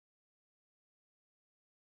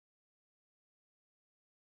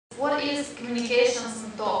what is communications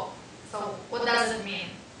on top? So what does it mean?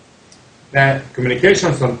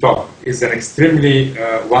 Communications on top is an extremely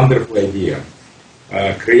wonderful idea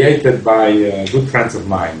created by good friends of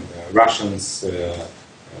mine, Russians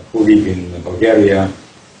who live in Bulgaria,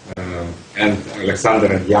 and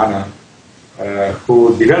Alexander and Yana,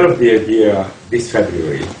 who developed the idea this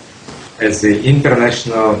February as the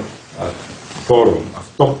international forum of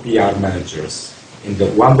top PR managers in the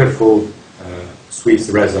wonderful Swiss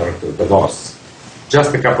resort of Davos,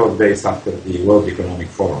 just a couple of days after the World Economic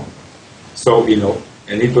Forum. So,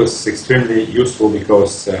 and it was extremely useful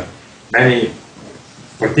because many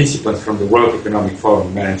participants from the World Economic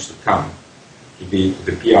Forum managed to come to the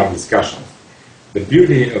PR discussions. The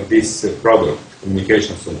beauty of this product,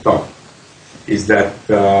 Communications on Top, is that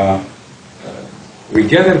we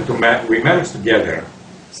managed to gather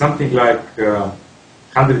something like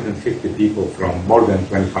 150 people from more than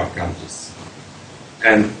 25 countries.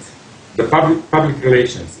 And the public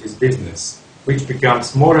relations is business, which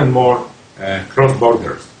becomes more and more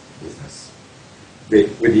cross-border business.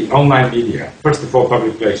 With the online media, first of all,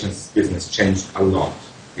 public relations business changed a lot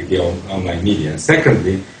with the online media. And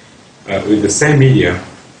secondly, with the same media,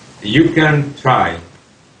 you can try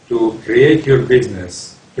to create your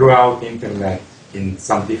business throughout the internet in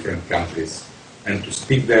some different countries and to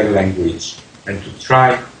speak their language and to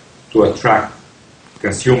try to attract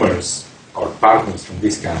consumers or partners from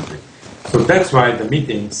this country. So that's why the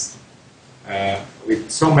meetings with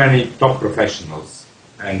so many top professionals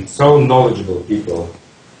and so knowledgeable people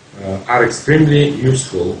are extremely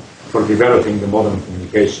useful for developing the modern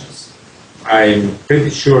communications. I'm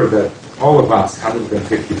pretty sure that all of us,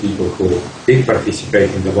 150 people who did participate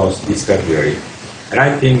in Davos this February, and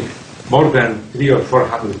I think more than 300 or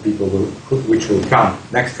 400 people which will come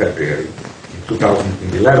next February in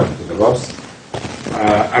 2011 to Davos,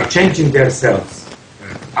 are changing themselves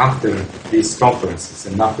after these conferences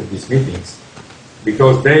and after these meetings,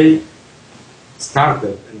 because they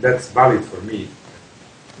started, and that's valid for me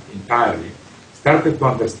entirely, started to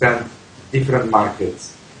understand different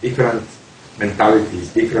markets, different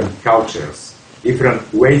mentalities, different cultures, different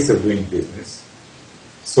ways of doing business.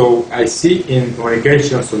 So I see in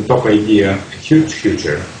Communications on Top idea a huge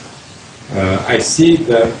future. I see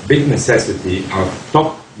the big necessity of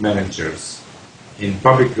top managers in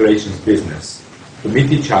public relations business to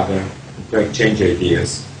meet each other, to exchange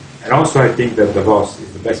ideas. And also I think that Davos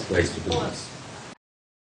is the best place to do this.